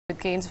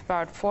with gains of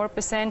about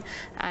 4%.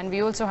 And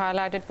we also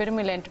highlighted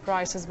Pyramid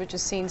Enterprises, which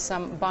has seen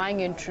some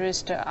buying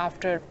interest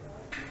after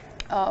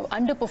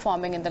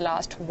underperforming in the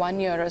last 1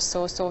 year or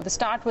so. So the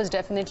start was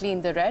definitely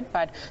in the red,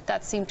 but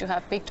that seemed to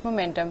have picked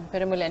momentum.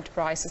 Pyramid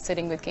Enterprises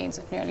sitting with gains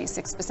of nearly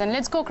 6%.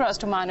 Let's go across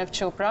to Manav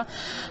Chopra.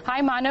 Hi,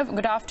 Manav.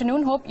 Good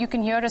afternoon. Hope you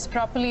can hear us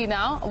properly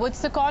now.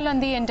 What's the call on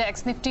the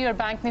index, Nifty or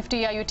Bank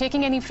Nifty? Are you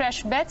taking any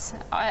fresh bets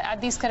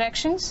at these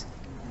corrections?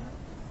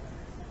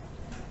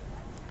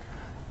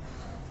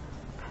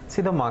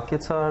 See, the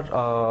markets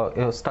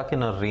are stuck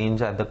in a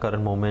range at the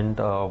current moment.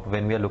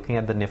 When we are looking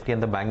at the Nifty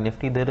and the Bank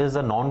Nifty, there is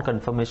a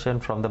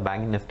non-confirmation from the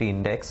Bank Nifty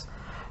index,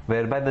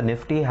 whereby the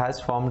Nifty has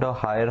formed a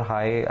higher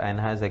high and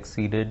has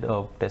exceeded,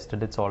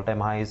 tested its all-time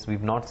highs.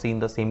 We've not seen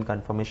the same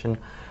confirmation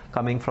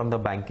coming from the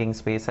banking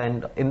space.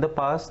 And in the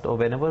past,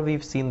 whenever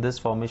we've seen this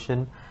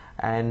formation,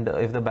 and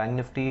if the Bank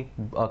Nifty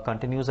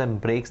continues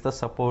and breaks the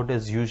support,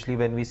 is usually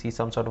when we see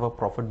some sort of a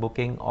profit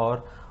booking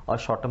or a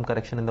short-term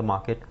correction in the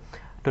market.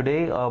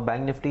 Today,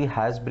 Bank Nifty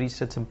has breached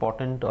its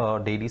important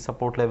daily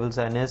support levels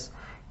and is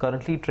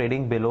currently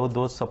trading below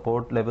those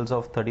support levels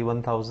of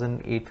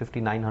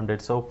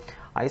 31,850-900. So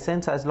I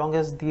sense as long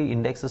as the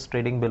index is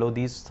trading below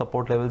these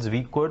support levels,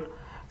 we could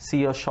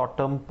see a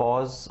short-term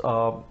pause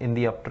in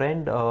the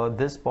uptrend.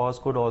 This pause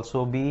could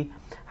also be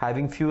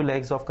having few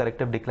legs of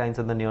corrective declines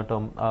in the near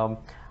term.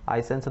 I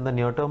sense in the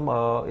near term,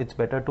 it's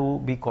better to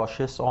be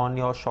cautious on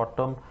your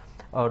short-term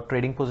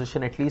trading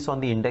position, at least on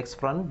the index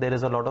front. There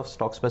is a lot of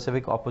stock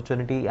specific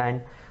opportunity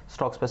and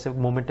stock specific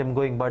momentum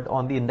going, but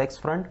on the index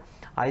front,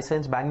 I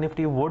sense Bank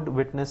Nifty would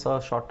witness a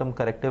short-term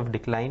corrective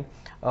decline.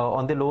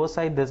 On the lower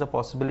side, there's a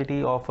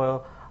possibility of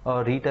a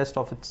retest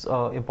of its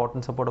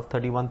important support of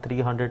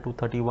 31,300 to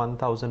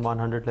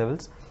 31,100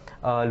 levels.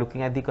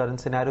 Looking at the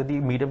current scenario, the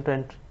medium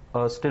trend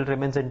still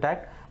remains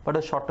intact, but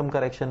a short-term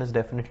correction is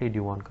definitely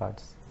due on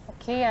cards.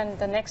 Okay, and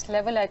the next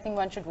level I think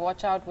one should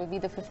watch out will be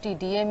the 50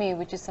 DMA,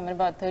 which is somewhere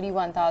about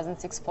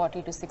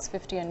 31,640 to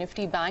 650, a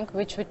Nifty Bank,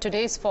 which with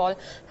today's fall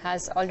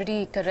has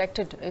already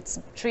corrected. It's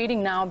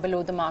trading now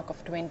below the mark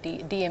of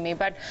 20 DMA.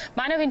 But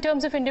Manav, in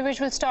terms of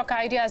individual stock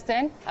ideas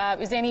then,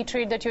 is there any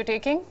trade that you're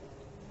taking?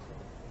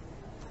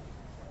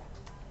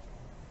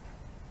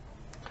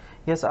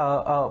 Yes,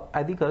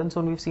 at the current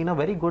zone, we've seen a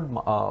very good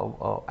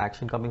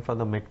action coming from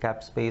the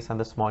mid-cap space and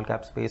the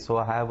small-cap space. So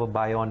I have a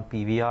buy on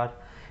PVR.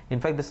 In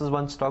fact, this is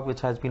one stock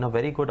which has been a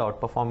very good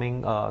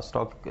outperforming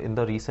stock in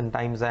the recent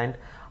times, and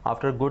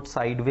after a good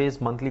sideways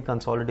monthly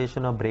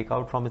consolidation, a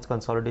breakout from its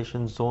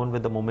consolidation zone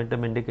with the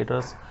momentum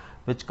indicators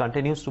which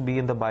continues to be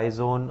in the buy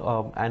zone,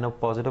 and a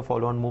positive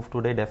follow-on move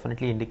today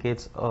definitely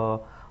indicates a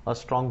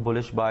strong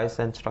bullish bias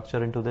and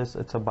structure into this.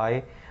 It's a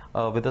buy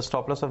with a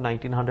stop loss of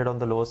 1900 on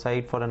the lower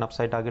side for an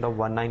upside target of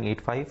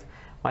 1985.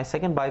 My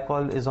second buy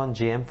call is on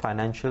JM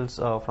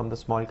Financials from the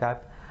small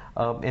cap.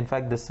 In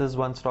fact, this is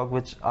one stock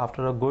which,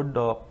 after a good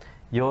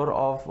year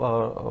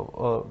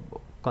of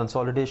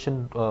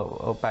consolidation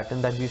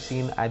pattern that we've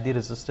seen at the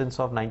resistance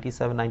of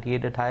 97,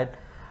 98, it had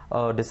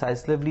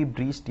decisively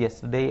breached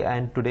yesterday,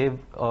 and today,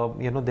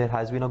 there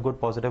has been a good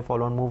positive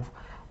follow-on move.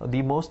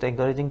 The most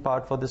encouraging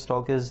part for this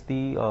stock is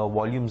the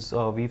volumes.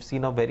 We've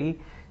seen a very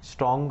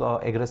strong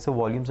aggressive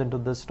volumes into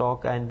this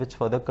stock, and which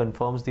further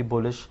confirms the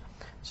bullish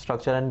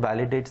structure and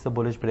validates the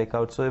bullish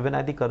breakout. So even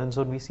at the current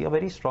zone, we see a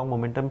very strong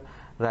momentum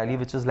rally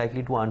which is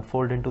likely to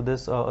unfold into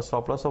this. A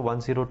stop loss of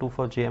 102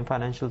 for JM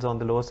Financials on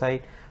the lower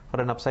side for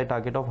an upside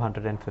target of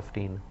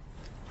 115.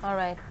 All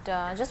right,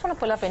 I just want to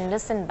pull up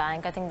IndusInd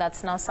Bank. I think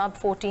that's now sub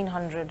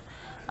 1400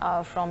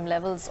 from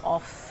levels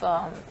of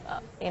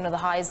the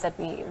highs that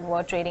we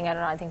were trading at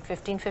around, I think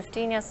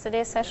 1515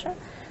 yesterday's session.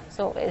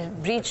 So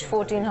it breached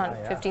 1400,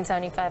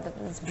 1575.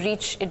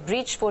 It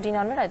breached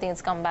 1400. I think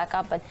it's come back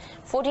up, but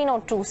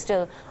 1402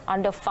 still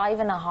under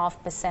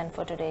 5.5%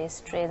 for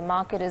today's trade. The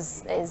market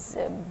is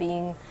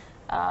being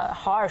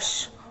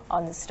harsh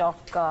on the stock,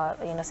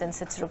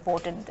 since it's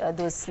reported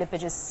those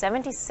slippages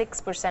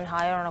 76%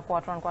 higher on a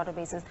quarter-on-quarter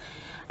basis.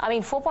 I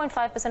mean,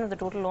 4.5% of the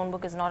total loan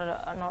book is not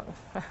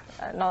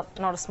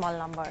a small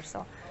number.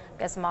 So I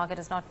guess the market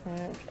is not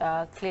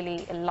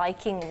clearly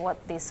liking what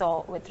they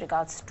saw with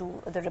regards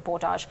to the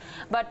reportage.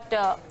 But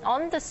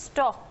on the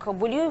stock,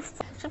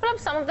 should put up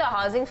some of the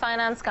housing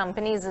finance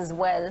companies as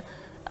well.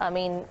 I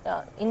mean,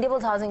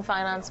 Indiabulls Housing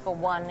Finance, for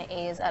one,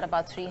 is at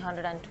about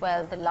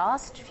 312. The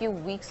last few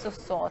weeks of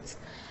sorts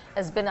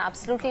has been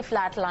absolutely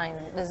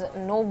flatlined. There's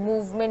no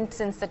movement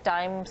since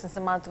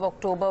the month of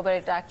October, where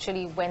it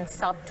actually went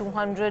sub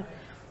 200.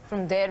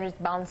 From there,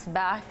 it bounced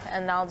back,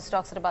 and now the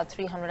stock's at about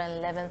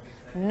 311.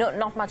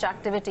 Not much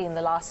activity in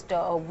the last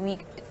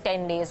week,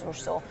 10 days or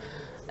so.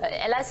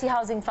 LIC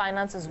Housing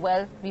Finance as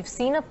well. We've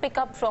seen a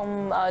pickup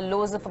from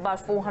lows of about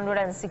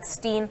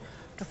 416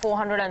 to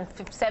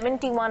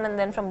 471, and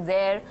then from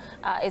there,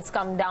 it's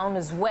come down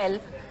as well.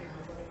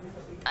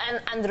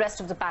 And the rest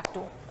of the pack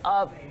too.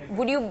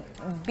 Would you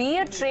be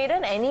a trader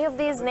in any of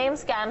these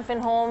names? Canfin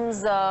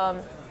Homes,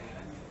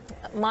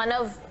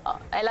 Manav,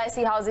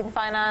 LIC Housing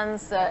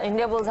Finance,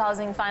 Indiabulls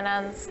Housing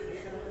Finance?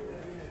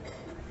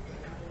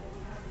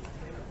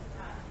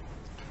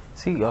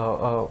 See,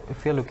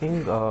 if you're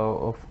looking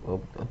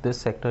this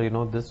sector,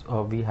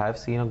 we have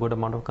seen a good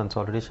amount of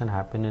consolidation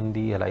happen in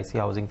the LIC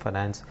housing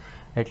finance,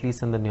 at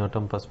least in the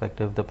near-term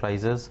perspective. The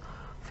prices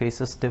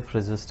face a stiff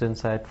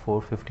resistance at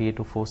 458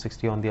 to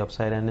 460 on the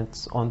upside, and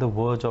it's on the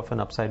verge of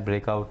an upside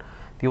breakout.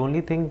 The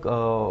only thing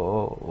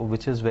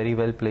which is very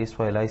well placed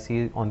for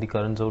LIC on the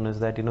current zone is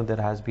that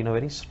there has been a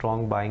very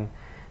strong buying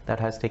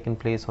that has taken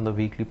place on the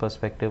weekly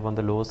perspective. On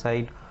the lower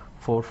side,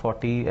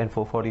 440 and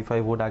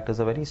 445 would act as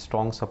a very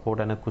strong support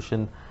and a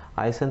cushion.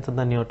 I sense in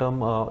the near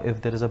term,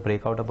 if there is a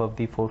breakout above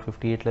the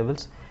 458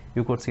 levels,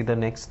 you could see the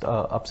next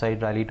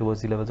upside rally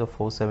towards the levels of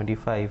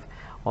 475.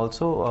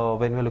 Also,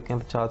 when we're looking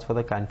at the charts for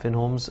the Canfin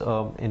Homes,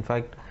 in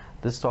fact,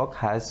 this stock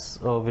has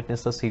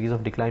witnessed a series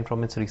of decline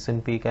from its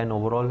recent peak and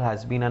overall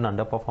has been an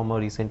underperformer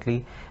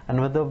recently.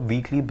 And with the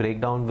weekly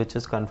breakdown, which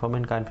is confirmed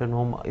in Canfin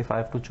Home, if I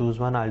have to choose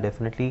one, I'll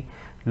definitely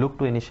look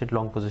to initiate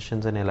long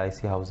positions in LIC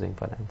housing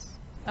finance.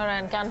 All right,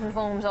 and Canfin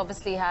Homes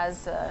obviously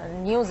has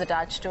news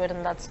attached to it,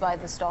 and that's why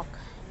the stock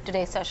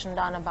today's session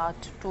down about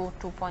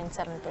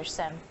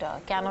 2.7%.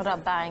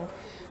 Canara Bank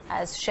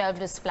has shelved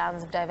its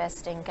plans of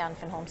divesting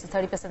Canfin Homes, the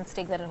 30%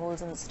 stake that it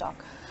holds in the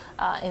stock,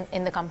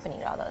 in the company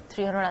rather,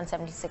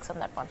 376 on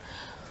that one.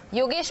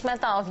 Yogesh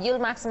Mehta of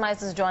Yield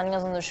Maximize is joining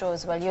us on the show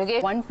as well.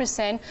 Yogesh,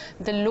 1%.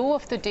 The low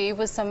of the day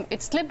was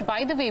it slipped,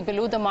 by the way,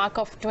 below the mark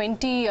of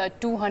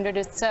 200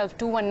 itself.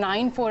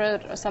 2194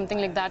 or something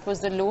like that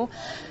was the low.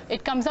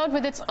 It comes out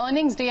with its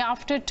earnings day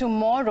after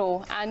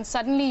tomorrow, and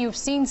suddenly you've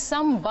seen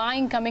some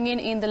buying coming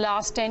in the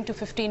last 10 to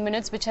 15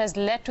 minutes, which has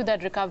led to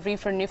that recovery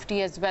for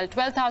Nifty as well.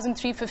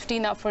 12,350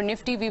 now for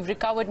Nifty. We've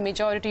recovered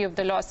majority of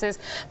the losses.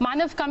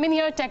 Manav, come in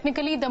here.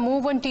 Technically, the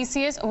move on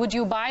TCS, would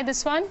you buy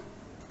this one?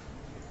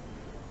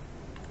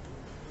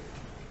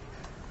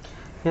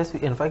 Yes,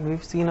 in fact,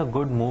 we've seen a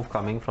good move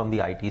coming from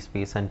the IT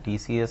space, and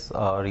TCS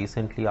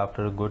recently,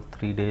 after a good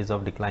 3 days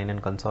of decline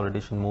and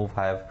consolidation move,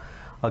 have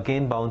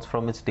again bounced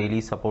from its daily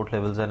support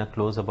levels, and a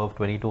close above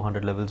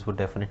 2200 levels would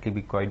definitely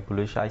be quite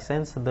bullish. I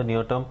sense in the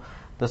near term,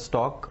 the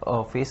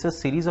stock faces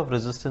series of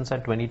resistance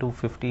at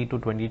 2250 to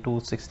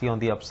 2260 on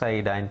the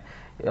upside, and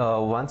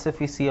once if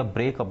we see a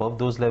break above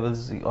those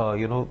levels,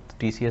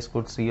 TCS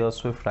could see a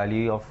swift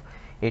rally of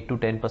 8 to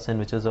 10%,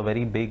 which is a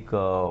very big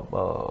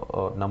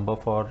number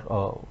for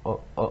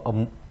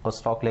a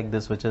stock like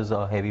this, which is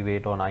a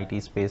heavyweight on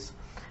IT space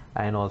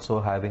and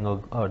also having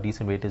a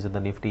decent weightage in the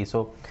Nifty.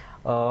 So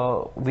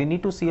we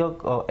need to see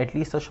at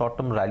least a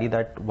short-term rally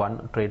that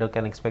one trader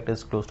can expect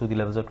is close to the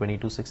levels of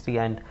 2260,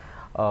 and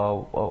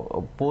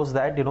post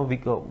that,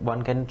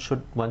 one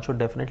should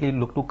definitely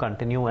look to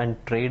continue and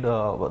trade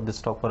this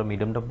stock for a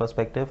medium-term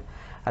perspective.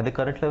 At the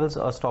current levels,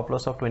 a stop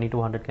loss of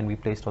 2200 can be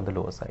placed on the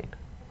lower side.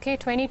 Okay,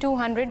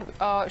 2200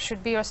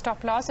 should be your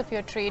stop loss if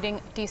you're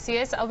trading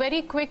TCS. A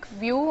very quick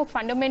view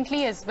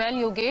fundamentally as well,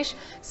 Yogesh,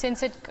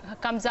 since it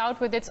comes out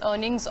with its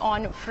earnings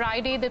on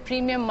Friday, the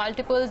premium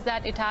multiples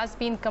that it has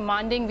been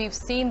commanding, we've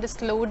seen the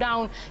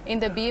slowdown in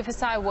the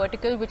BFSI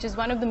vertical, which is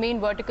one of the main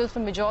verticals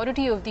for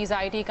majority of these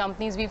IT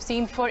companies. We've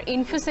seen for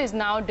Infosys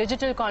now,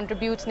 digital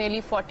contributes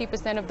nearly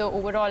 40% of the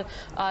overall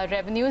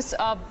revenues.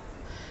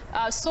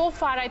 So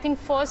far, I think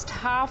first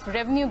half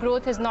revenue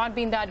growth has not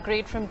been that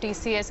great from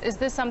TCS. Is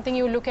this something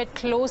you look at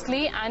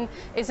closely, and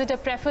is it a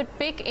preferred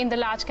pick in the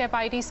large cap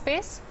IT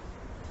space?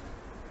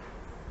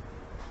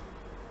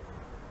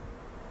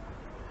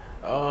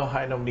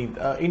 Hi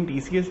Navneet. In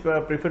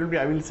TCS, preferably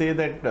I will say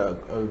that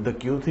the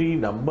Q3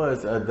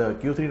 numbers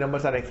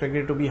are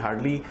expected to be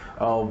hardly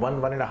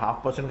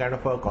 1.5% kind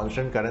of a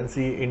constant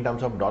currency in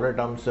terms of dollar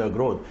terms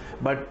growth.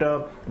 But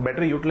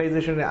better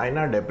utilization and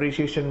INR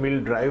depreciation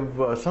will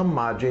drive some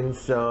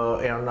margins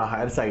on the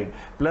higher side.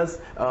 Plus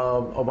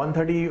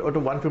 130 to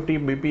 150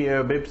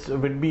 bips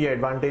would be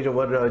advantage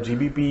over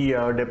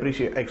GBP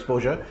depreciation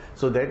exposure.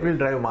 So that will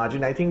drive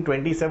margin. I think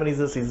 27 is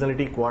a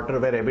seasonality quarter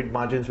where EBIT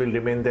margins will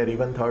remain there.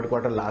 Even third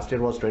quarter last year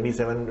was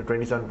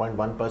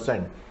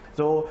 27.1%.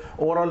 So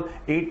overall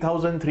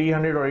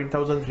 8,300 or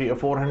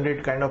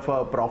 8,400 kind of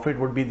profit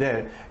would be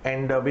there,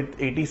 and with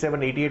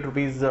 88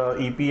 rupees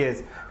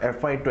EPS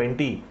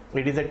FY20,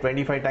 it is at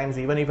 25 times.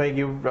 Even if I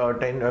give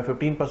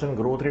 15%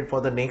 growth rate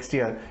for the next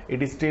year,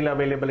 it is still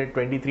available at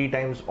 23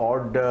 times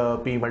odd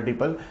P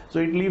multiple. So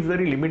it leaves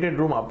very limited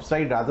room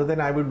upside. Rather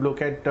than I would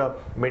look at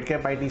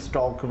mid-cap IT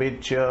stock,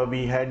 which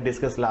we had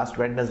discussed last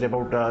Wednesday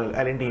about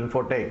L&T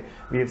Infotech.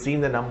 We have seen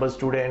the numbers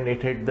today and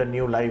it hit the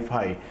new life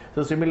high.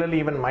 So similarly,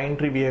 even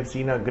Mindtree, we have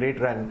seen a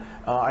great run.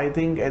 I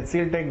think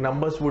HCL Tech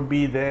numbers would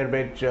be there,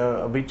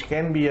 which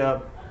can be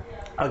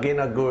again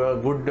a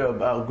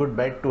good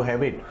bet to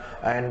have it,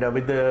 and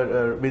with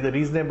a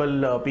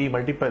reasonable P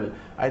multiple,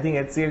 I think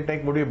HCL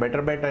Tech would be a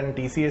better bet, and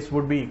TCS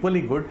would be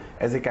equally good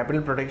as a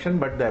capital protection,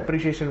 but the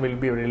appreciation will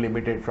be very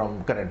limited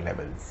from current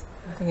levels.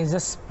 I think it's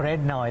just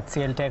spread now.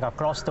 HCL Tech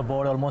across the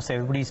board, almost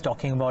everybody's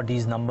talking about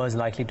these numbers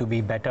likely to be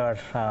better.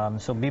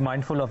 So be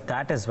mindful of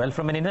that as well.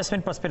 From an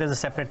investment perspective, it's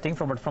a separate thing.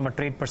 From a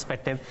trade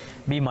perspective,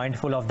 be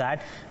mindful of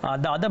that.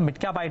 The other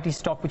mid-cap IT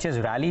stock which has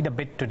rallied a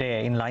bit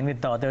today in line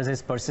with the others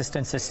is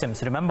Persistent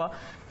Systems. Remember,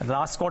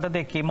 last quarter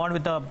they came out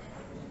with a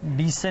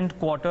decent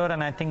quarter,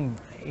 and I think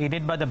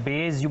aided by the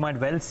base, you might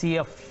well see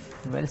a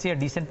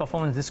decent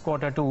performance this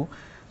quarter too.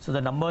 So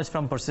the numbers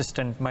from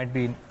Persistent might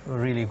be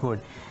really good.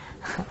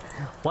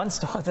 One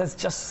stock that's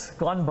just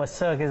gone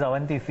berserk is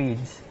Avanti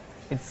Feeds.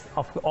 It's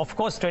of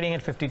course trading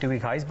at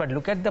 52-week highs, but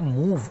look at the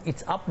move.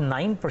 It's up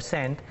 9%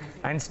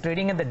 and it's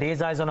trading at the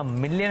day's highs on 1.5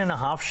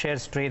 million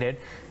shares traded.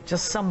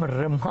 Just some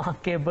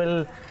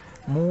remarkable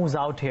moves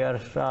out here.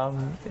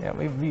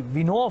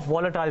 We know of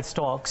volatile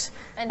stocks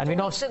and we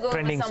know of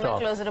trending stocks. Somewhere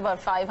closer to about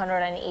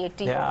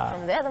 580. Yeah.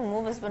 From there, the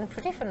move has been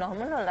pretty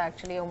phenomenal,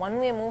 actually. A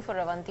one-way move for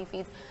Avanti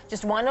Feeds.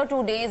 Just 1 or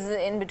 2 days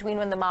in between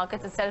when the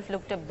markets itself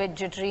looked a bit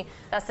jittery.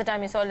 That's the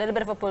time you saw a little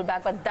bit of a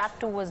pullback, but that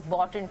too was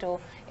bought into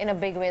in a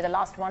big way. The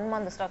last 1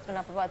 month, the stock's been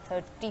up about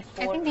 34%.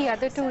 I think the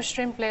other two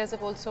shrimp players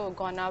have also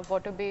gone up,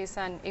 Waterbase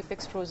and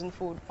Apex Frozen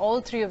Food.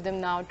 All three of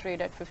them now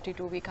trade at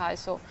 52-week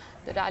highs. So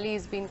the rally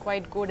has been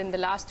quite good in the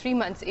last 3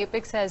 months.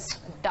 Apex has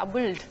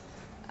doubled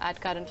at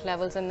current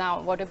levels, and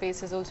now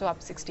Waterbase is also up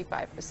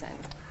 65%.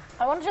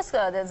 I want to just,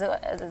 there's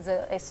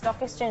a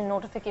stock exchange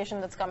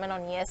notification that's come in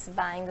on Yes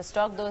Bank. The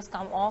stock, though, has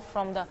come off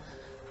from the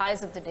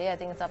highs of the day. I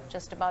think it's up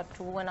just about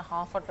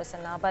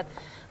 2.5% now. But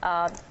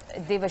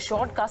they were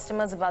short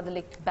customers about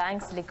the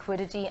bank's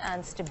liquidity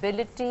and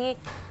stability.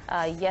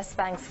 Yes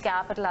Bank's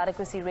capital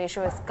adequacy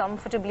ratio is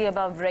comfortably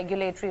above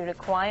regulatory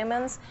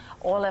requirements.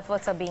 All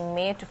efforts are being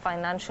made to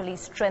financially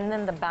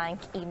strengthen the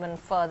bank even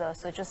further.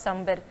 So just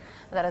some bit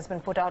that has been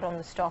put out on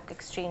the stock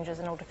exchanges,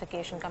 a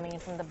notification coming in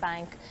from the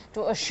bank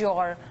to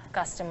assure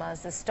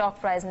customers. The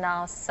stock price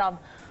now sub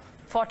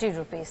 40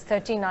 rupees,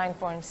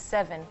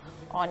 39.7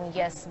 on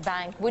Yes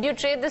Bank. Would you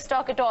trade this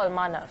stock at all,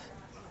 Manav?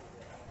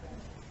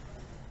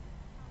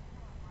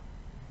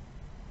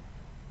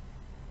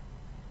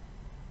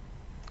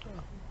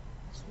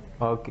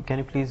 Can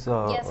you please...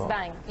 Yes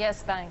Bank,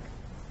 Yes Bank.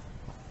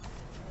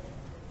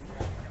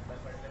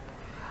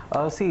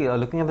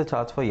 Looking at the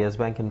charts for Yes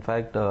Bank, in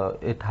fact,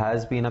 it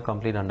has been a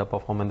complete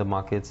underperform in the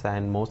markets,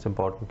 and most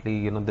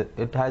importantly,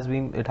 it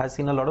has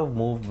seen a lot of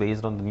move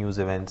based on the news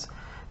events.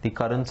 The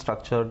current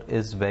structure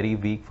is very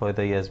weak for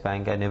the Yes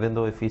Bank, and even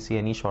though if we see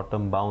any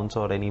short-term bounce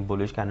or any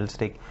bullish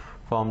candlestick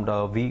formed,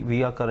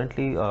 we are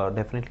currently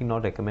definitely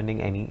not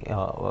recommending any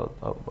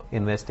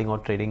investing or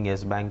trading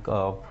Yes Bank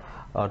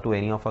to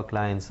any of our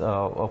clients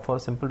for a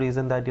simple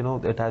reason that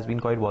it has been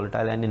quite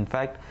volatile, and in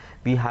fact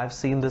we have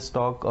seen the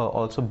stock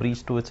also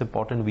breach to its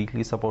important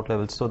weekly support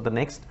levels. So the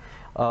next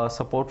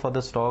support for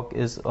the stock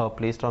is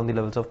placed on the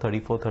levels of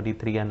 34,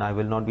 33, and I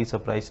will not be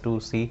surprised to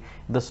see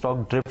the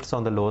stock drifts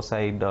on the lower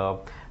side.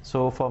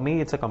 So for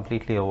me, it's a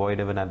completely avoid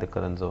even at the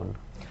current zone.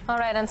 All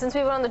right, and since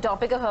we were on the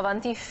topic of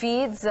Avanti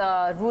Feeds,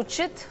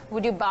 Ruchit,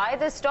 would you buy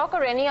this stock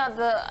or any of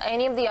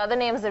the other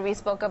names that we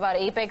spoke about,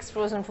 Apex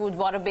Frozen Food,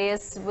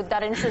 Waterbase, would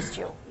that interest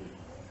you?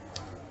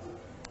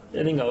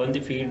 I think Avanti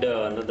Feed,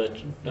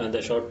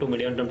 the short to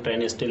medium term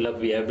trend is still up.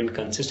 We have been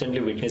consistently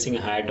witnessing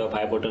a high top,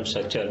 high bottom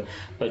structure.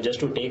 But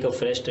just to take a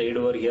fresh trade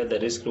over here, the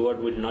risk reward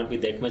will not be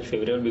that much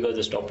favorable because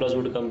the stop loss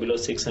would come below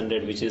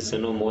 600, which is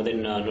more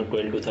than 12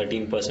 to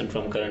 13%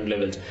 from current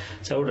levels.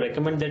 So I would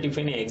recommend that if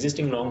any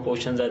existing long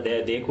positions are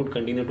there, they could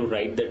continue to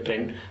ride the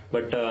trend,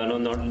 but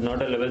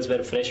not at levels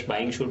where fresh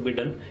buying should be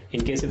done.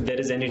 In case if there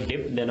is any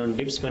dip, then on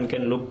dips one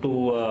can look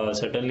to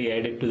certainly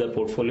add it to the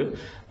portfolio.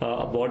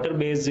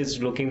 Waterbase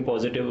is looking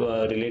positive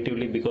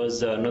relatively because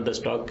the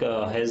stock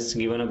has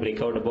given a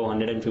breakout above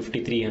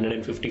 153,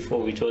 154,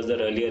 which was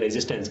the earlier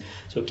resistance.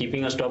 So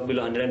keeping a stock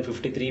below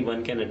 153,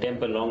 one can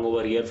attempt a long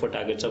over here for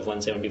targets of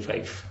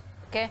 175.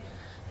 Okay.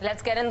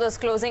 Let's get in those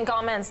closing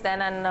comments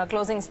then and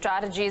closing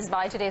strategies.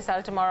 Buy today,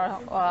 sell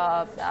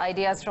tomorrow.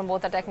 Ideas from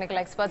both the technical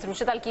experts.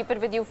 Ruchit, I'll keep it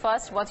with you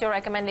first. What's your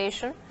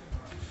recommendation?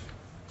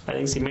 I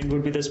think cement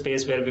would be the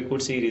space where we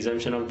could see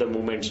resumption of the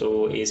movement.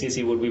 So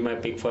ACC would be my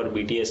pick for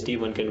BTST.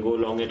 One can go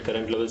long at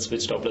current levels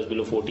with stop loss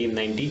below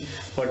 1490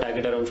 for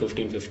target around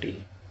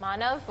 1550.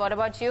 Manav, what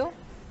about you?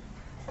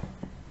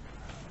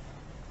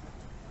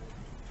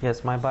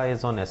 Yes, my buy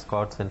is on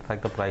Escorts. In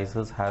fact, the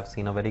prices have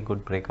seen a very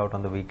good breakout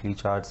on the weekly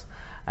charts,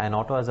 and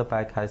Auto as a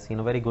pack has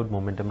seen a very good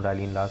momentum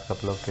rally in last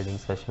couple of trading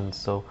sessions.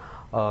 So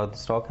the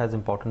stock has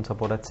important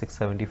support at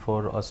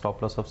 674, a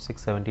stop loss of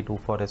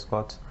 672 for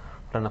Escorts,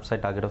 for an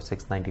upside target of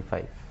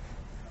 695.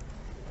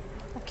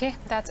 Okay,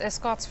 that's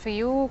Escorts for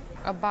you.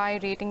 A buy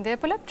rating there.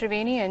 Pull up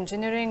Triveni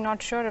Engineering.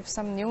 Not sure if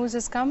some news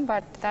has come,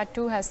 but that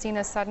too has seen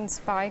a sudden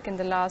spike in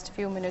the last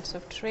few minutes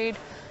of trade.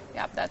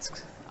 Yeah,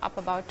 that's up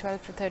about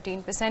 12 to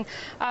 13%.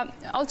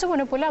 Also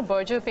want to pull up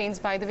Berger Paints,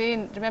 by the way.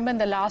 Remember in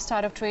the last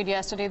hour of trade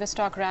yesterday, the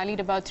stock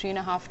rallied about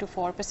 3.5 to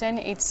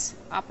 4%. It's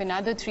up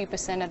another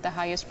 3% at the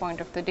highest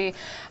point of the day.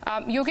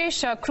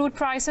 Yogesh, crude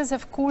prices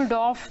have cooled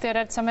off. They're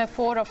at somewhere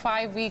 4 or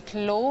 5 week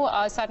low.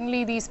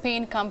 Suddenly these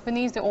paint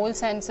companies, the oil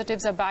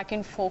sensitives, are back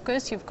in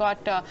focus. You've got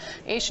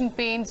Asian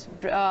Paints,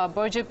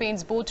 Berger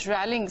Paints, both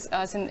rallying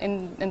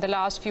in the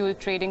last few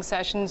trading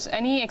sessions.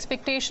 Any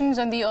expectations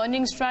on the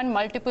earnings front?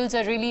 Multiples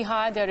are really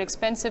high. They're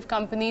expensive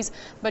companies,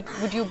 but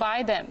would you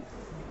buy them?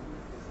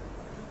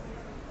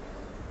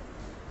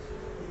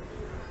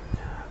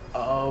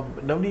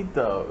 Navneet,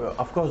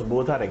 of course,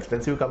 both are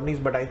expensive companies,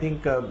 but I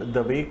think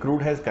the way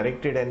crude has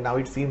corrected and now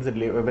it seems a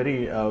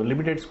very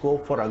limited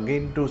scope for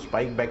again to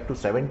spike back to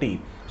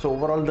 70. So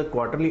overall, the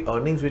quarterly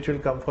earnings which will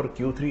come for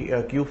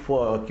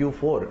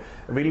Q4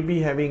 will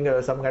be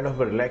having some kind of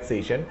a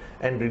relaxation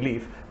and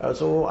relief.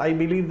 So I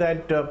believe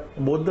that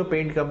both the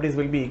paint companies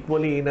will be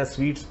equally in a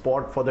sweet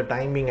spot for the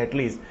time being, at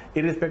least,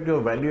 irrespective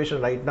of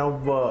valuation. Right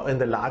now, in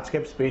the large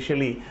cap,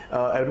 especially,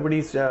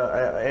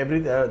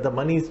 the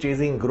money is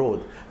chasing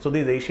growth. So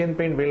this Asian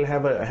Paint will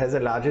has the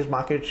largest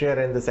market share,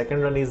 and the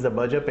second one is the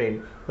Berger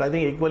Paint. So I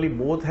think equally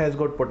both has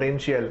got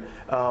potential,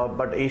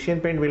 but Asian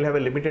Paint will have a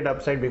limited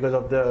upside because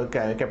of the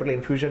capital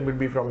infusion will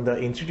be from the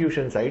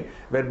institution side,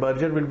 where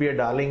Berger will be a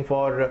darling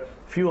for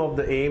few of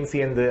the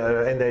AMC and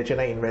the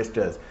HNI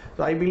investors.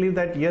 So I believe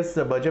that yes,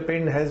 Berger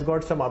Paint has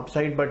got some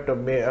upside, but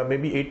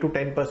maybe 8 to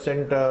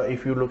 10%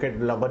 if you look at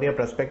 1 year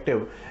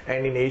perspective,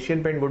 and in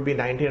Asian Paint would be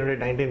 1900,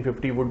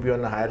 1950 would be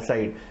on the higher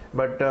side.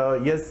 But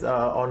yes,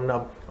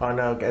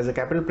 as a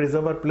capital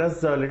preserver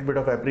plus a little bit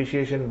of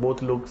appreciation,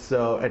 both looks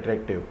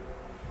attractive.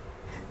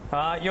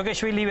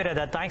 Yogesh, we'll leave it at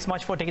that. Thanks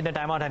much for taking the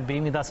time out and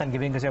being with us and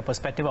giving us your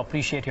perspective.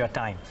 Appreciate your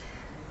time.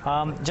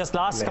 Just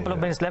last couple of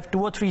minutes left, 2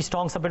 or 3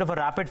 stocks, a bit of a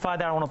rapid fire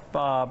that I want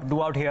to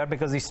do out here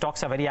because these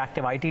stocks are very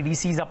active.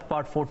 ITDC is up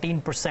about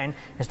 14%.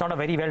 It's not a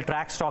very well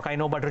tracked stock, I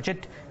know, but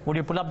Ruchit, would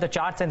you pull up the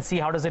charts and see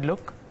how does it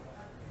look?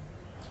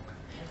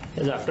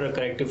 Yes, after a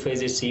corrective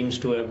phase, it seems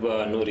to have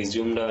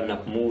resumed an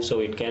up move, so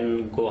it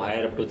can go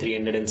higher up to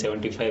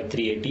 375,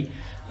 380.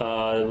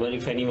 Well,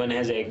 if anyone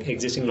has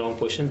existing long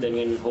position, then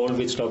we can hold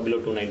with stop below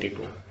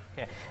 292.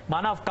 Okay.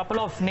 Manav, couple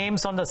of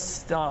names on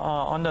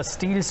the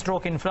steel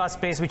stroke infra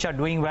space which are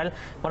doing well.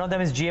 One of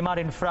them is GMR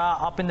Infra,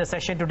 up in the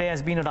session today,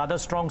 has been a rather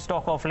strong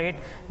stock of late.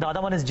 The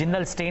other one is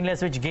Jindal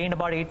Stainless, which gained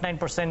about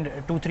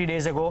 8-9% 2-3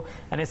 days ago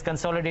and is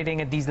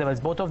consolidating at these levels.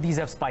 Both of these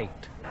have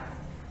spiked.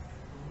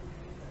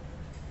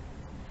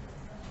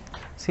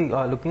 See,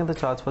 looking at the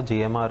charts for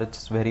GMR,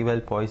 it's very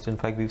well poised. In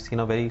fact, we've seen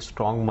a very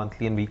strong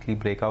monthly and weekly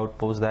breakout.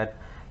 Post that,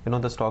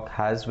 the stock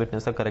has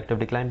witnessed a corrective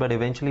decline, but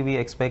eventually we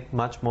expect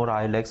much more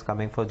higher legs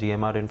coming for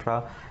GMR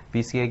Infra.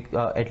 We see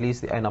at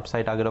least an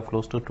upside target of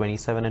close to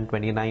 27 and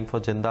 29 for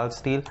Jindal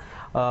Steel.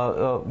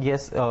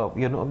 Yes,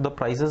 the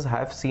prices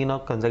have seen a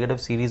consecutive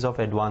series of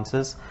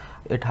advances.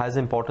 It has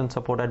important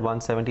support at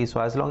 170.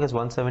 So as long as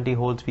 170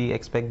 holds, we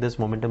expect this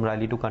momentum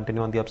rally to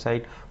continue on the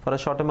upside. For a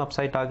short-term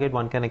upside target,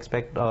 one can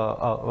expect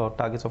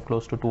targets of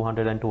close to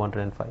 200 and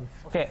 205.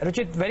 Okay,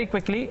 Ruchit, very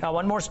quickly,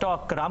 one more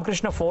stock,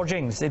 Ramkrishna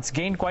Forgings. It's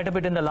gained quite a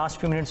bit in the last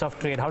few minutes of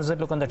trade. How does it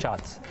look on the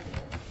charts?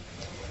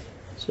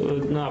 So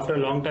now after a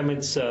long time,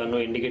 it's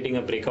indicating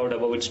a breakout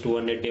above its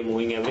 200-day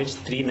moving average.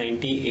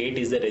 398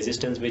 is the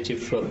resistance, which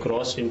if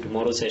crossed in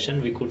tomorrow's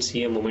session, we could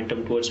see a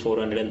momentum towards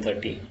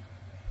 430.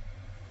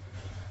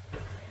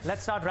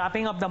 Let's start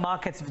wrapping up the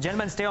markets.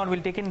 Gentlemen, stay on.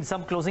 We'll take in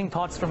some closing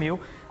thoughts from you.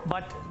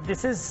 But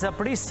this is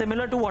pretty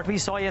similar to what we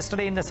saw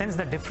yesterday in the sense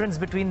the difference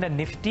between the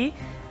Nifty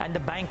and the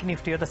Bank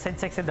Nifty, or the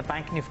Sensex and the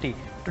Bank Nifty.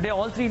 Today,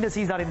 all three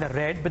indices are in the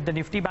red, but the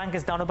Nifty Bank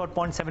is down about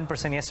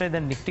 0.7%. Yesterday,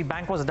 the Nifty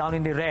Bank was down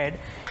in the red,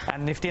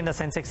 and Nifty and the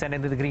Sensex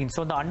ended in the green.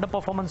 So the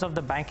underperformance of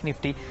the Bank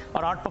Nifty,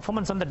 or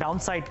outperformance on the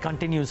downside,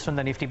 continues from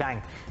the Nifty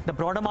Bank. The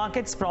broader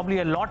markets probably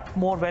a lot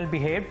more well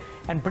behaved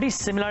and pretty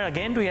similar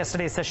again to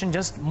yesterday's session,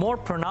 just more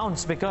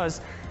pronounced because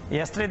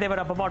yesterday they were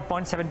up about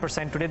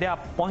 0.7%. Today they are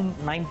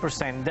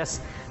 0.9%. That's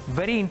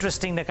very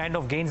interesting, the kind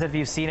of gains that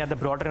we've seen at the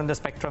broader end of the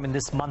spectrum in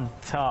this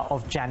month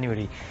of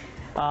January.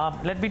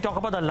 Let me talk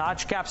about the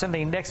large caps and the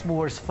index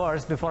movers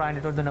first before I hand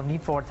it over to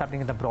Navneet for what's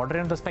happening at the broader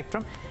end of the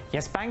spectrum.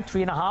 Yes Bank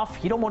 3.5,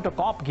 Hero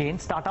MotoCorp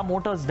gains, Tata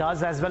Motors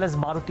does, as well as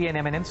Maruti and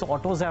M&M. So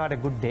autos have had a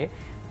good day.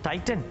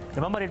 Titan,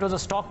 remember it was a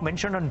stock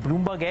mentioned on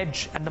Bloomberg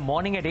Edge at the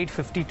morning at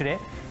 8:50 today,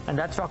 and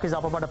that stock is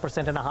up about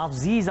 1.5%.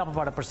 Z is up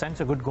about 1%,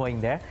 so good going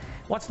there.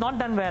 What's not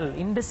done well?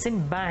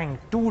 IndusInd Bank,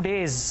 2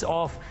 days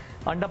of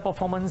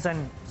underperformance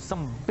and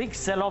some big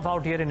sell-off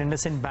out here in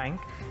IndusInd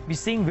Bank. We're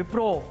seeing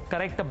Wipro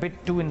correct a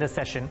bit too in the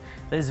session.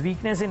 There's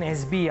weakness in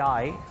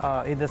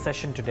SBI in the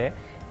session today.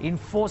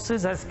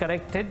 Infosys has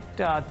corrected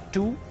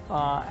too,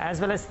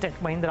 as well as Tech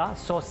Mahindra.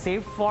 So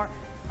save for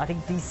I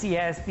think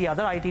TCS, the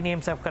other IT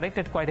names have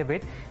corrected quite a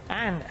bit,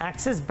 and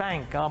Axis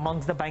Bank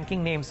amongst the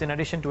banking names, in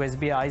addition to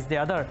SBI, is the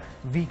other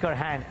weaker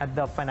hand at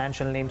the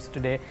financial names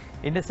today.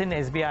 IndusInd,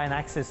 SBI and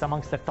Axis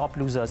amongst the top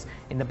losers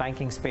in the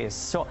banking space.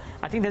 So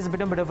I think there's a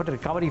bit of a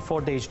recovery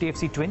for the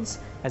HDFC Twins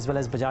as well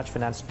as Bajaj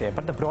Finance today.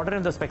 But the broader end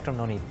of the spectrum,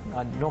 no need,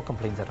 no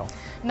complaints at all.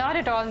 Not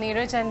at all,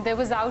 Neeraj, and there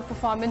was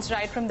outperformance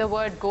right from the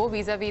word go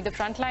vis-a-vis the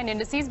frontline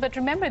indices. But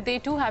remember, they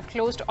too have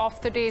closed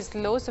off the day's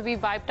low, so we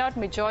wiped out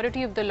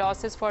majority of the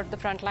losses for the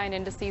front frontline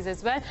indices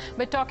as well.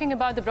 But talking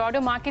about the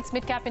broader markets,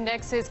 mid-cap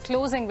index is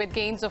closing with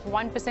gains of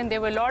 1%.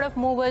 There were a lot of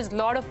movers, a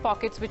lot of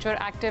pockets which were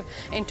active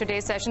in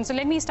today's session. So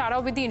let me start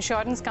off with the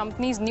insurance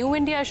companies. New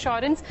India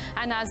Assurance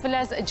and as well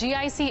as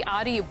GIC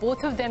RE,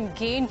 both of them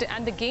gained,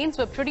 and the gains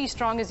were pretty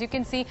strong. As you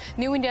can see,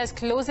 New India is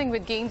closing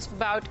with gains of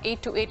about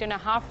 8 to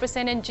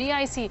 8.5%, and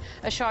GIC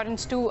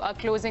Assurance too are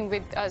closing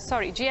with,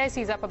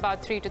 GIC is up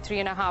about 3 to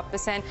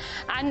 3.5%.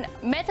 And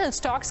metal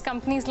stocks,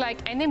 companies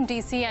like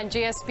NMDC and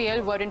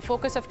JSPL were in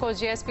focus. Of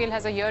course, JSPL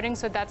has a hearing,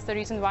 so that's the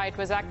reason why it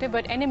was active,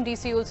 but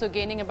NMDC also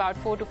gaining about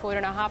 4 to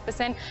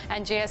 4.5%,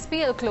 and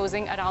JSPL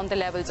closing around the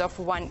levels of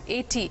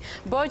 180.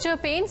 Berger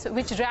Paints,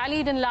 which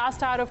rallied in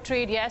last hour of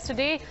trade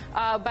yesterday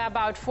by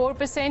about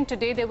 4%.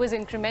 Today there was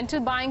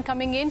incremental buying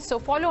coming in, so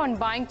follow on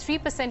buying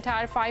 3%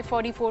 higher,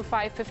 544,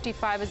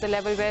 555 is the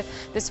level where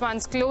this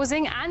one's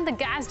closing. And the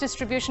gas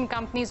distribution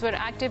companies were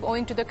active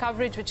owing to the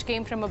coverage which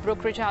came from a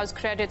brokerage house,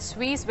 Credit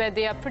Suisse, where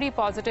they are pretty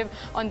positive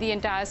on the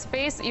entire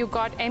space. You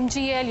got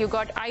MGL, you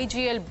got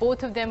IGL,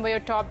 both of them were your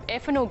top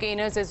F&O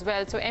gainers as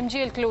well. So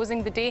MGL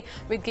closing the day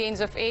with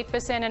gains of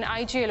 8% and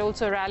IGL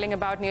also rallying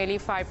about nearly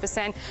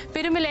 5%.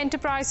 Pyramid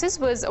Enterprises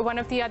was one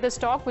of the other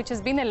stock which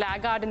has been a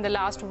laggard in the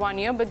last 1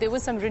 year, but there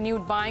was some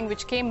renewed buying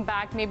which came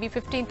back. Maybe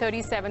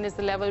 1537 is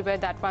the level where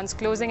that one's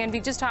closing. And we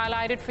just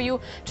highlighted for you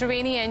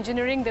Triveni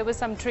Engineering. There was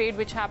some trade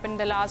which happened in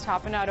the last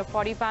half an hour of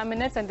 45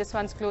 minutes, and this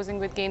one's closing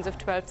with gains of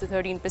 12 to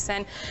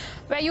 13%.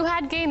 Where you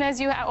had gainers,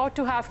 you ought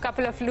to have a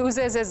couple of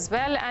losers as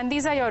well, and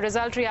these are your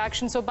result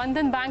reactions. So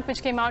Bandhan Bank,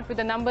 which came out with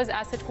the numbers,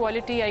 asset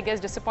quality, I guess,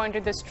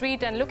 disappointed the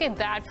street, and look at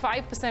that,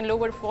 5%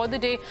 lower for the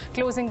day,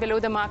 closing below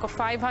the mark of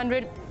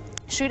 500.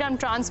 Shriram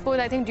Transport,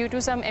 I think due to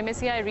some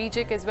MSCI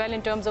rejig as well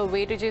in terms of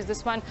weightages,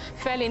 this one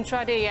fell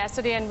intraday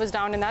yesterday and was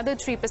down another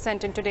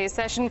 3% in today's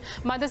session.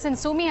 Motherson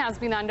Sumi has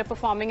been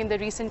underperforming in the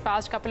recent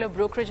past. Couple of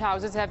brokerage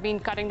houses have been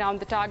cutting down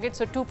the target,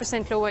 so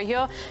 2% lower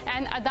here.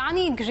 And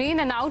Adani Green,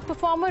 an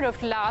outperformer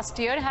of last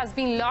year, has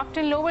been locked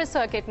in lower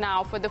circuit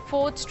now for the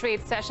 4th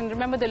straight session.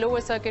 Remember, the lower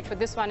circuit for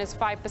this one is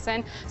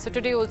 5%. So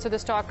today also the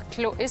stock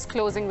is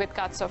closing with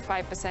cuts of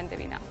 5%,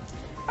 Devina.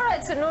 All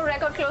right, so no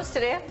record close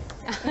today.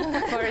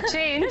 For a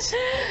change.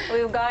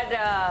 We've got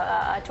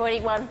a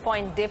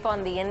 21-point dip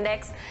on the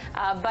index,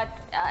 but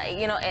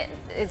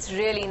it's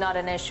really not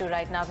an issue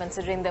right now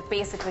considering the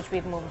pace at which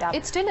we've moved up.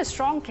 It's still a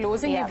strong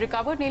closing. Yeah. We've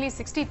recovered nearly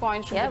 60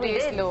 points from the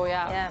day's low.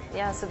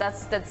 Yeah. So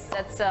that's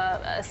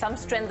some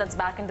strength that's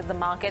back into the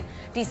market.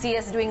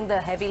 TCS doing the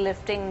heavy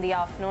lifting in the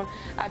afternoon.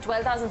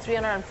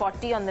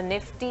 12,340 on the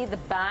Nifty. The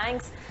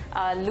banks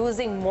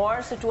losing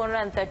more, so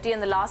 230.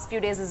 And the last few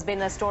days has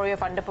been a story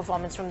of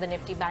underperformance from the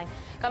Nifty bank.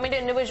 Coming to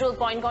individual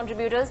point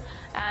contributors,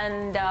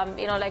 and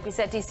like we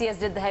said, TCS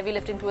did the heavy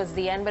lifting towards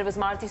the end, but it was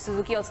Maruti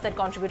Suzuki also that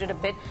contributed a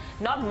bit.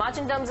 Not much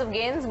in terms of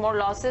gains, more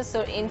losses.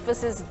 So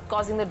Infosys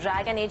causing the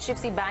drag, and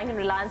HDFC Bank and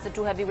Reliance, the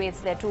two heavyweights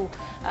there too,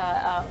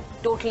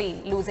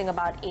 totally losing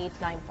about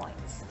 8-9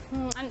 points.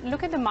 And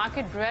look at the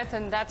market breadth,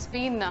 and that's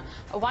been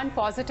one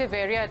positive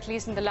area, at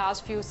least in the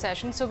last few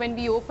sessions. So when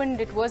we opened,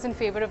 it was in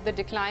favor of the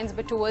declines,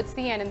 but towards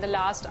the end, in the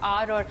last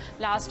hour or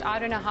last hour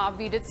and a half,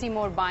 we did see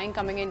more buying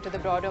coming into the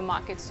broader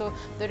market. So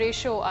the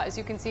ratio, as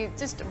you can see,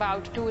 just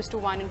about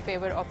 2:1 in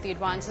favor of the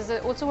advances. I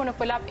also want to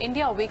pull up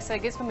India Wix. I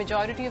guess for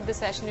majority of the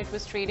session, it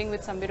was trading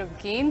with some bit of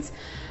gains.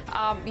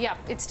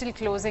 It's still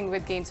closing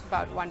with gains of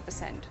about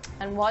 1%.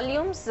 And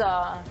volumes,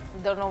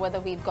 don't know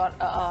whether we've got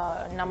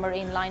a number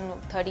in line,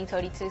 30,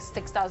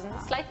 36,000,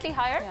 slightly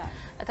higher.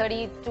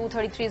 32,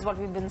 33 is what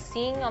we've been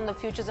seeing on the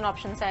futures and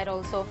options side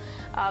also.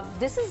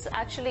 This is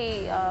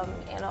actually,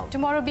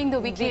 tomorrorow being the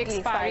weekly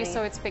expiry,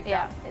 so it's picked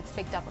up. Yeah, it's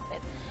picked up a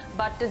bit.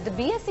 But the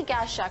BSE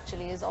cash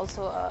actually is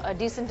also a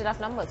decent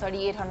enough number,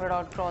 3,800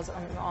 odd crores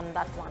on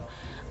that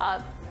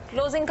one.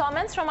 Closing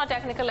comments from our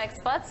technical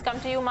experts. Come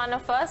to you,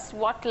 Manav, first.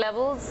 What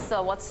levels,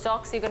 what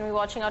stocks you're going to be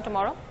watching out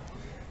tomorrow?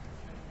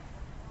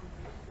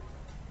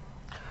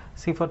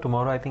 See, for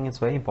tomorrow, I think it's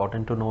very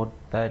important to note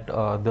that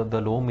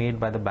the low made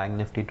by the Bank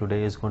Nifty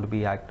today is going to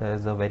be act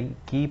as a very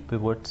key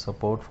pivot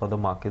support for the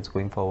markets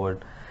going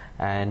forward.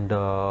 And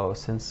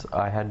since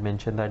I had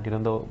mentioned that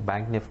the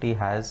Bank Nifty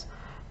has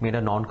made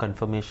a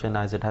non-confirmation,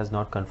 as it has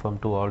not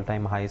confirmed to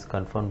all-time highs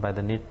confirmed by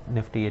the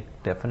Nifty, it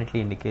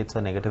definitely indicates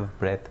a negative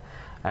breadth,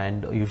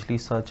 and usually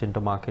such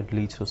intermarket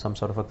leads to some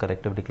sort of a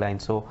corrective decline.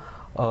 So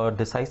a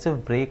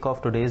decisive break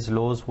of today's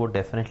lows would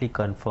definitely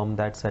confirm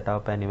that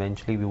setup, and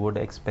eventually we would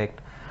expect,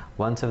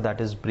 once if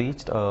that is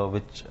breached,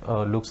 which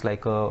looks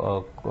like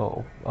a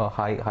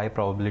high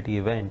probability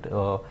event,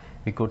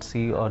 we could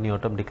see a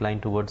near-term decline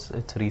towards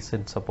its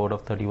recent support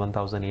of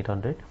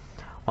 31,800.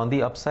 On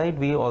the upside,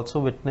 we also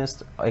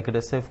witnessed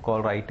aggressive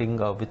call writing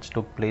which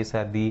took place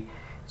at the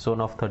zone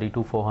of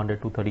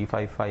 32,400 to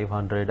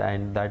 35,500,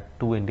 and that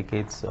too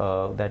indicates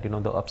that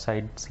the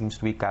upside seems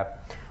to be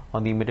capped.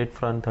 On the immediate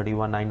front,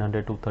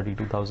 31,900 to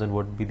 32,000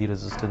 would be the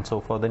resistance. So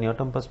for the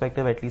near-term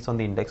perspective, at least on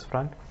the index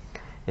front,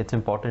 it's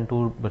important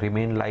to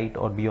remain light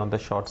or be on the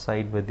short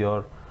side with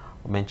your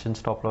mentioned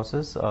stop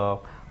losses.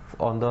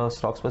 on the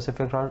stock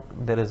specific front,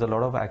 there is a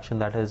lot of action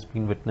that has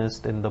been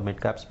witnessed in the mid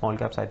caps, small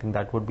caps. I think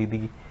that would be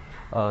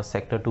the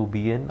sector to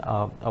be in.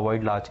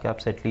 Avoid large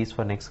caps at least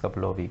for next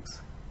couple of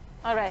weeks.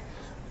 All right.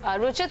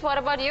 Ruchit, what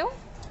about you?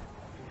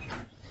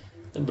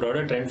 The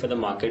broader trend for the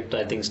market,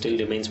 I think, still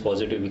remains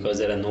positive because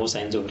there are no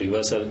signs of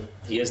reversal.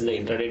 Yes, the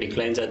intraday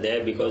declines are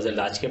there because the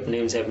large cap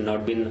names have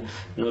not been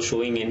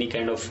showing any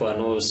kind of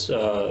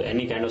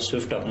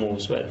swift up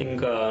move. So I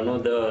think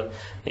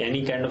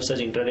any kind of such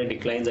intraday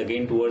declines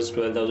again towards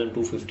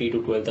 12,250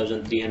 to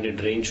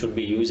 12,300 range should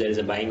be used as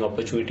a buying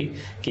opportunity,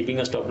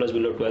 keeping a stop loss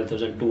below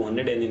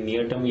 12,200, and in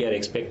near term we are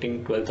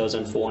expecting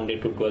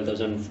 12,400 to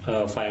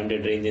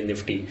 12,500 range in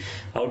Nifty.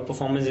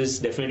 Outperformance is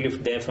definitely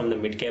there from the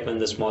mid cap and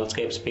the small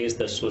cap space.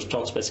 The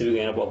stock specific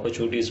kind of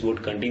opportunities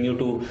would continue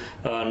to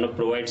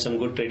provide some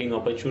good trading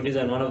opportunities,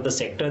 and one of the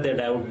sector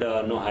that I would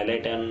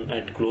highlight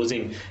at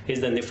closing is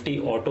the Nifty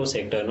auto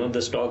sector.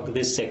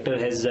 This sector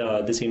has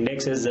this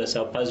index has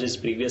surpassed its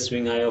previous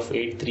swing high of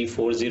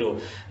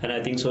 8340, and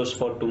I think so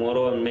for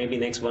tomorrow and maybe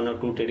next 1 or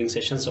 2 trading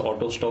sessions,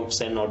 auto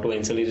stocks and auto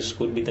ancillaries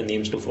could be the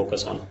names to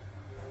focus on.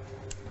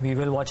 We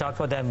will watch out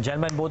for them.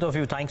 Gentlemen, both of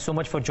you, thanks so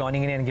much for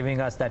joining in and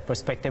giving us that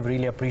perspective.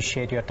 Really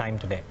appreciate your time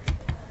today.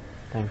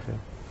 Thank you.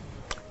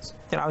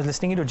 I was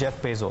listening to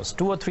Jeff Bezos.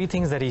 2 or 3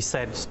 things that he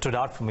said stood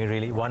out for me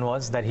really. One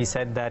was that he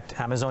said that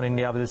Amazon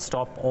India will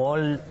stop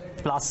all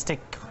plastic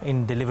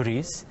in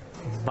deliveries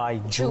by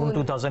June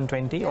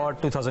 2020 or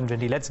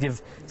 2020. Let's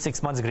give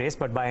 6 months grace,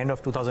 but by end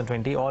of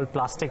 2020, all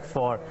plastic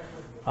for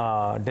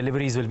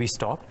deliveries will be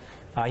stopped.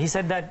 He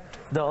said that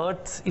the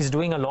Earth is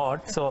doing a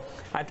lot. So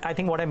I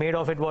think what I made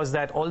of it was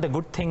that all the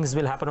good things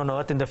will happen on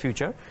Earth in the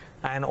future,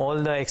 and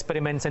all the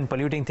experiments and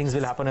polluting things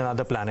will happen on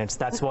other planets.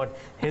 That's what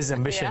his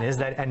ambition is,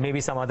 that, and maybe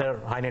some other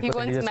high net worth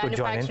individuals could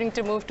join in. He wants manufacturing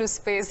to move to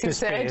space, he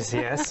said.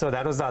 Yes, so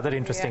that was the other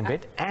interesting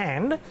bit.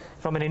 And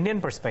from an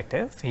Indian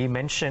perspective, he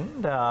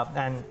mentioned,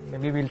 and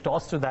maybe we'll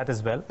toss to that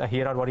as well,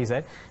 hear out what he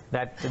said,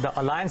 that the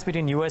alliance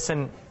between US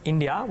and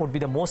India would be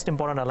the most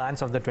important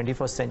alliance of the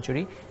 21st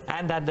century,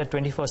 and that the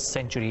 21st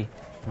century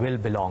will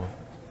belong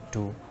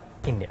to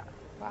India.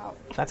 Wow.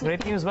 That's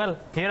great news. Well,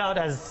 hear out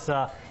as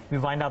we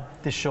wind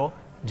up this show,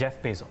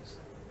 Jeff Bezos.